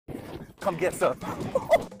come get some.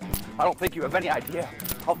 I don't think you have any idea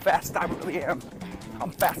how fast I really am.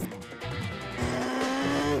 I'm fast.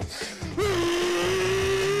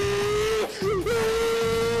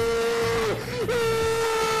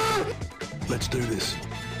 Let's do this.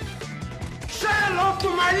 Say hello to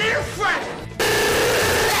my little friend!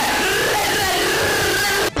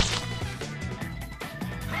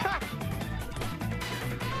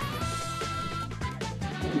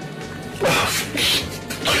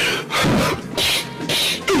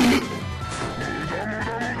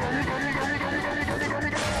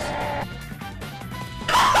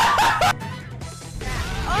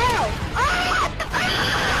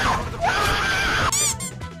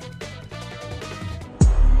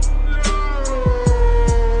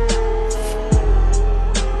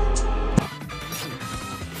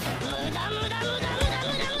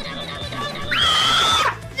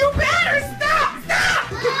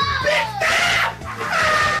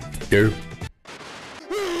 Go.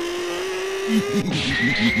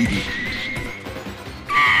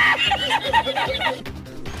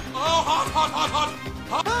 Oh, hot!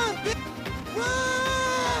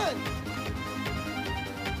 Run!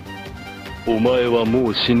 お前はも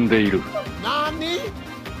う死んでいる。 Nani?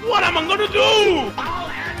 What am I gonna do? I'll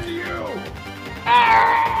end you!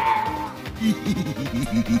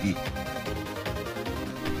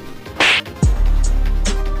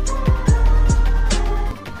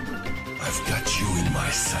 I've got you in my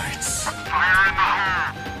sights.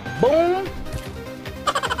 Boom.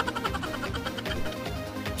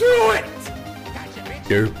 Do it.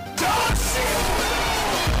 Go.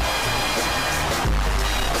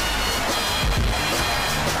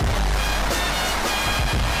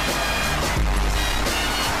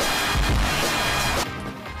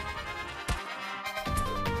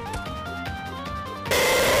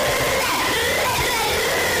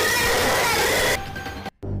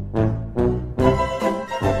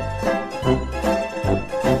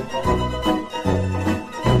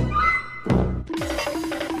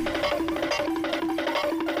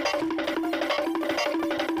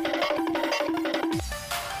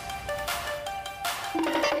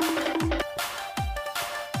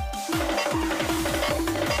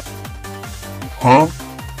 Huh?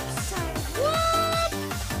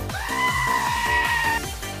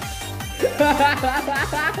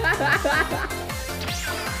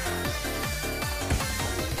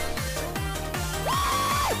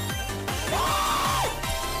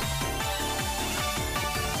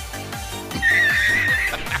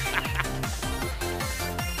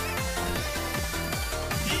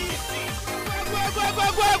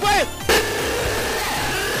 Wait!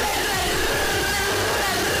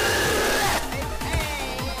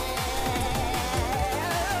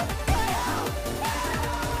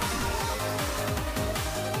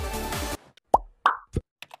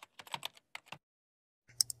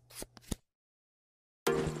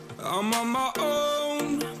 I'm on my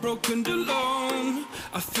own, broken alone.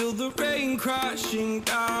 I feel the rain crashing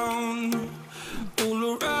down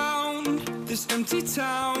all around this empty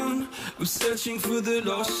town. I'm searching for the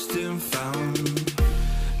lost and found,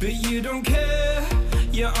 but you don't care,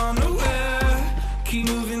 you're unaware. Keep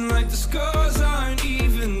moving like the scars aren't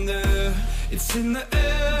even there. It's in the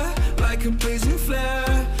air like a blazing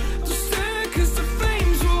flare. Don't stare 'cause the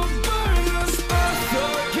flames will burn us. I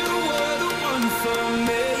thought you were the one for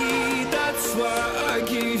me. That's why I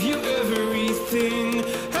gave you everything.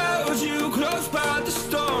 Held you close by the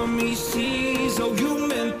stormy seas. Oh, you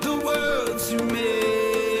meant the world to me.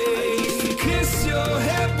 I used to kiss your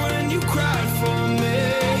head when you cried for me.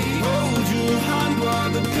 Hold your hand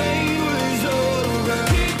while the pain was over.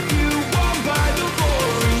 Keep you warm by the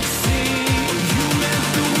roaring sea. Oh, you meant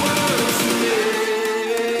the world to me.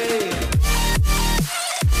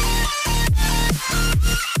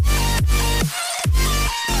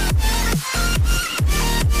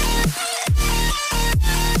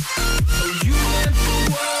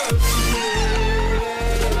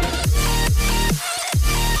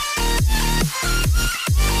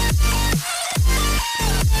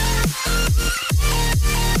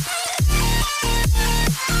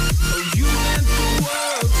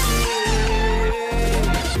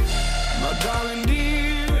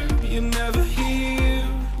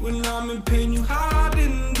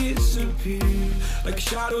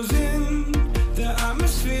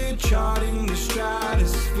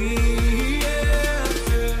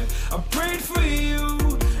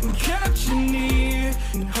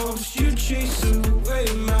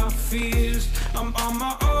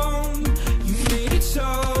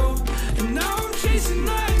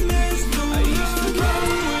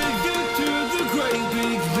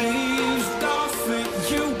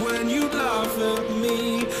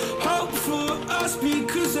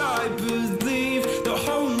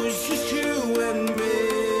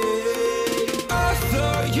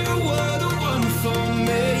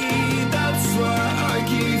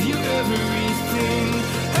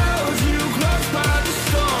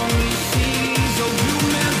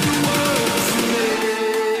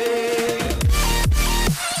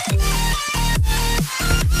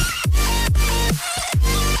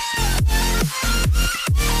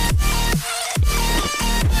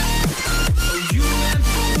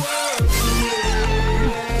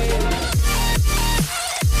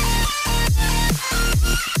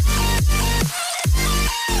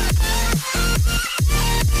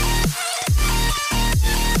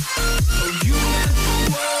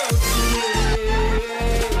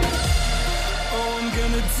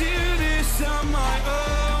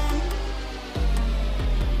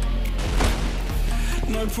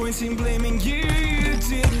 point in blaming you, you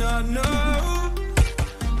did not know.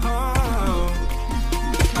 Oh.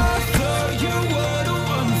 I thought you were the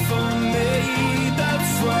one for me,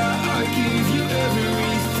 that's why I give you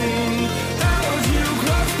everything. Held you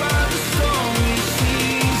close by the stormy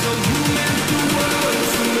seas, oh you meant the world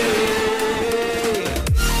to me.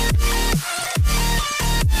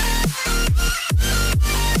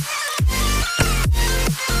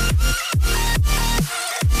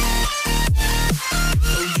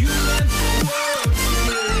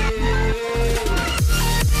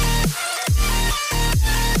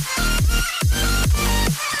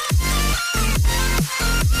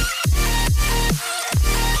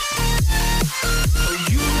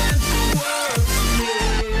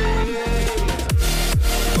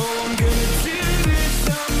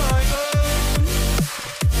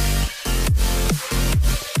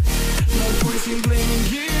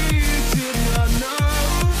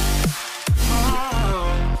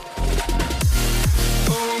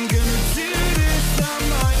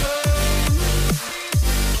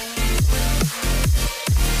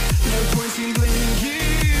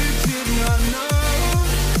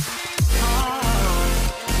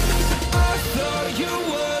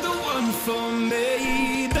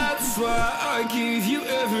 I give you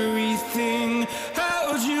everything.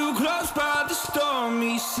 Held you close by the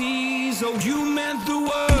stormy seas. Oh, you meant the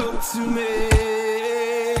world to me.